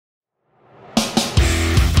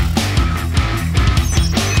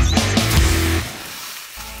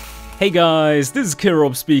Hey guys, this is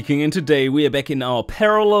Kirob speaking, and today we are back in our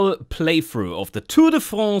parallel playthrough of the Tour de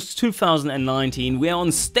France 2019. We are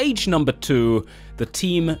on stage number 2, the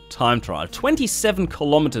team time trial. 27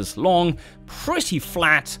 kilometers long, pretty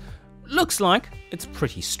flat, looks like it's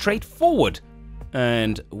pretty straightforward.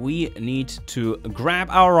 And we need to grab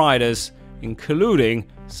our riders, including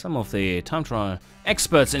some of the time trial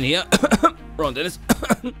experts in here, Ron Dennis,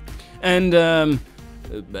 and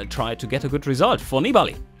try to get a good result for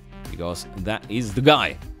Nibali. Because that is the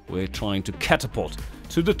guy we're trying to catapult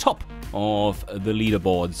to the top of the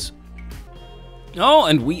leaderboards. Oh,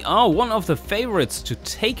 and we are one of the favorites to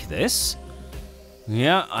take this.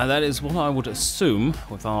 Yeah, that is what I would assume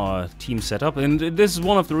with our team setup. And this is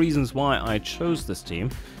one of the reasons why I chose this team.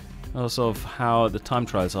 Also of how the time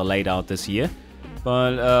trials are laid out this year.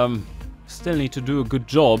 But still need to do a good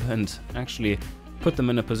job and actually put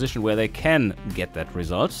them in a position where they can get that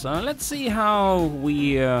result. So let's see how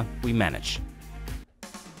we manage.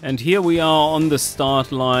 And here we are on the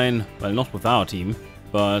start line. Well, not with our team,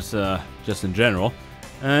 but just in general.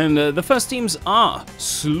 And the first teams are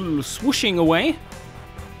swooshing away.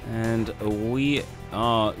 And we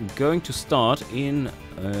are going to start in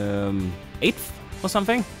 8th or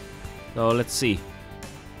something. So let's see.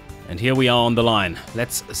 And here we are on the line.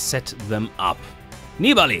 Let's set them up.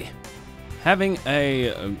 Nibali, having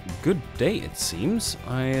a good day, it seems.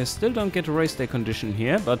 I still don't get a race day condition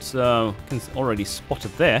here, but can already spot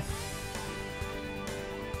it there.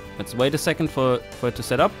 Let's wait a second for it to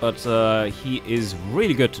set up, but he is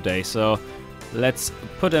really good today, so let's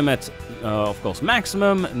put him at, of course,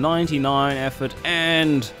 maximum, 99 effort,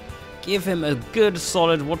 and give him a good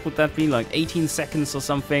solid, what would that be, like 18 seconds or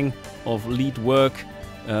something of lead work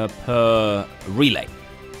per relay.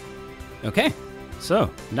 Okay.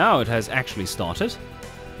 So, now it has actually started,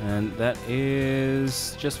 and that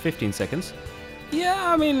is just 15 seconds.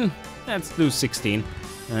 Yeah, I mean, let's do 16.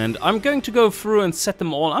 And I'm going to go through and set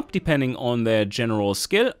them all up, depending on their general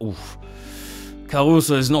skill. Oof.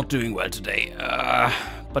 Caruso is not doing well today,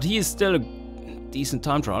 but he is still a decent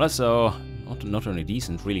time trialer, so not only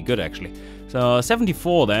decent, really good actually. So,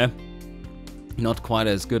 74 there. Not quite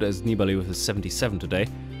as good as Nibali with his 77 today.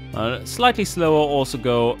 Slightly slower, also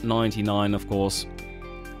go 99, of course.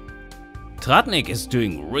 Tratnik is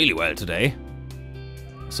doing really well today.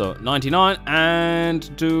 So 99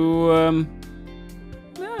 and do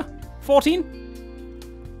 14.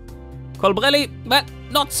 Colbrelli, but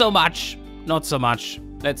not so much. Not so much.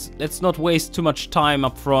 Let's not waste too much time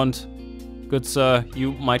up front. Good sir,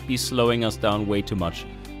 you might be slowing us down way too much.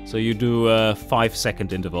 So you do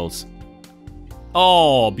 5-second intervals.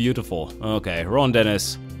 Oh, beautiful. Okay, Ron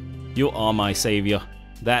Dennis. You are my savior.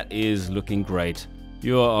 That is looking great.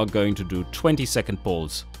 You are going to do 20-second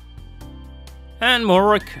pulls. And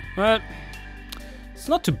Morik, well, it's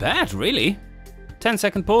not too bad, really.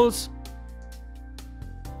 10-second pulls.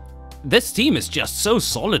 This team is just so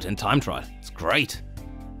solid in time trial. It's great.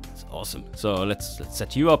 It's awesome. So let's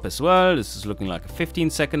set you up as well. This is looking like a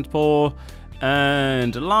 15-second pull.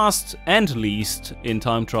 And last and least in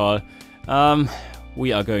time trial,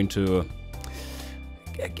 we are going to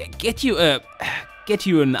get you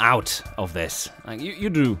an out of this. Like you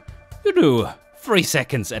do 3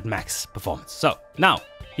 seconds at max performance. So now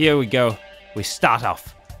here we go. We start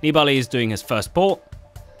off. Nibali is doing his first pull,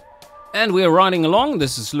 and we are riding along.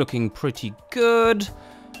 This is looking pretty good.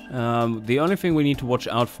 The only thing we need to watch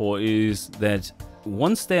out for is that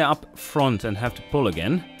once they're up front and have to pull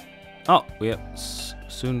again. Oh, we are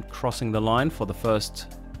soon crossing the line for the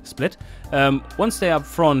first split. Once they're up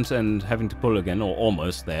front and having to pull again, or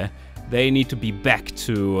almost there, they need to be back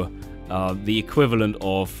to the equivalent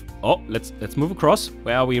of... Oh, let's move across.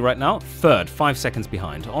 Where are we right now? Third, 5 seconds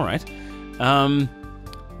behind. All right.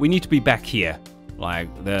 We need to be back here, like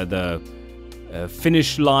the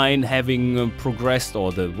finish line having progressed,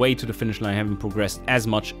 or the way to the finish line having progressed as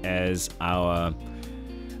much as our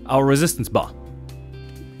resistance bar.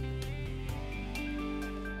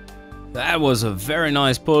 That was a very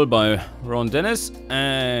nice pull by Ron Dennis,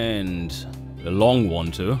 and a long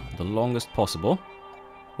one too, the longest possible.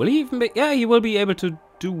 Will he even be? Yeah, he will be able to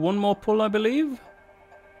do one more pull, I believe.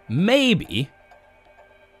 Maybe.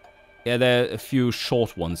 Yeah, there are a few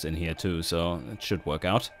short ones in here too, so it should work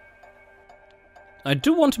out. I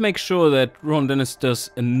do want to make sure that Ron Dennis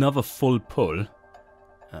does another full pull,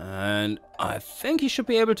 and I think he should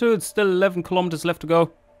be able to. It's still 11 kilometers left to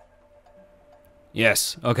go.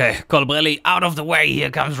 Yes, okay, Colbrelli, out of the way, here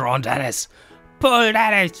comes Ron Dennis. Pull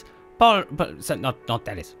Dennis! Pull, not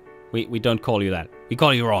Dennis. We don't call you that. We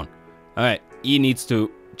call you Ron. Alright, he needs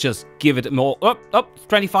to just give it more. Up,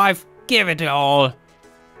 25, give it all.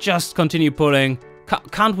 Just continue pulling.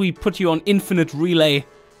 Can't we put you on infinite relay?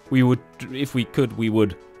 We would, if we could, we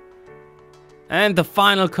would. And the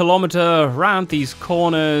final kilometer around these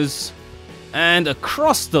corners and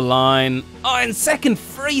across the line. Oh, in second,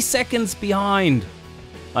 3 seconds behind.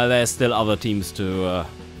 Well, there's still other teams to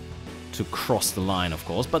cross the line, of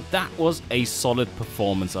course, but that was a solid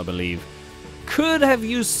performance, I believe. Could have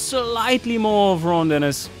used slightly more of Ron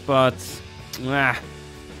Dennis, but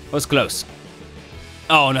was close.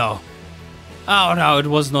 Oh no. Oh no, it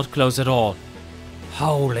was not close at all.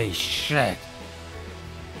 Holy shit.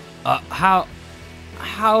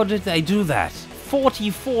 How did they do that?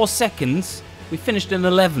 44 seconds. We finished in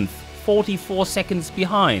 11th. 44 seconds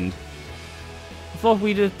behind. I thought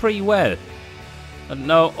we did pretty well. But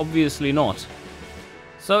no, obviously not.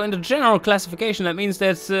 So in the general classification, that means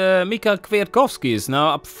that Mika Kwiatkowski is now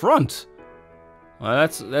up front. Well,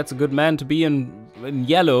 that's a good man to be in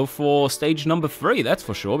yellow for stage number 3, that's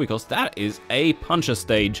for sure, because that is a puncher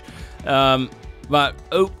stage. But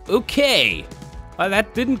okay. Well,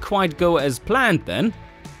 that didn't quite go as planned then.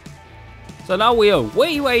 So now we are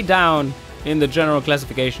way down in the general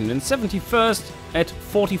classification, in 71st at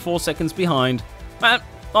 44 seconds behind. Well,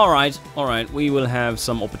 alright, we will have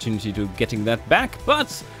some opportunity to getting that back,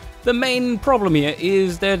 but the main problem here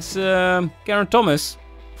is that Geraint Thomas,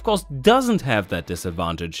 of course, doesn't have that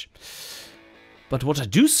disadvantage. But what I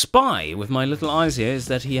do spy with my little eyes here is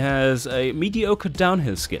that he has a mediocre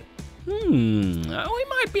downhill skill. We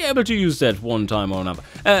might be able to use that one time or another.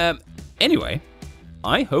 Anyway,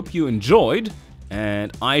 I hope you enjoyed,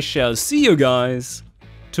 and I shall see you guys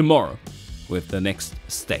tomorrow with the next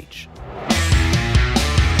stage.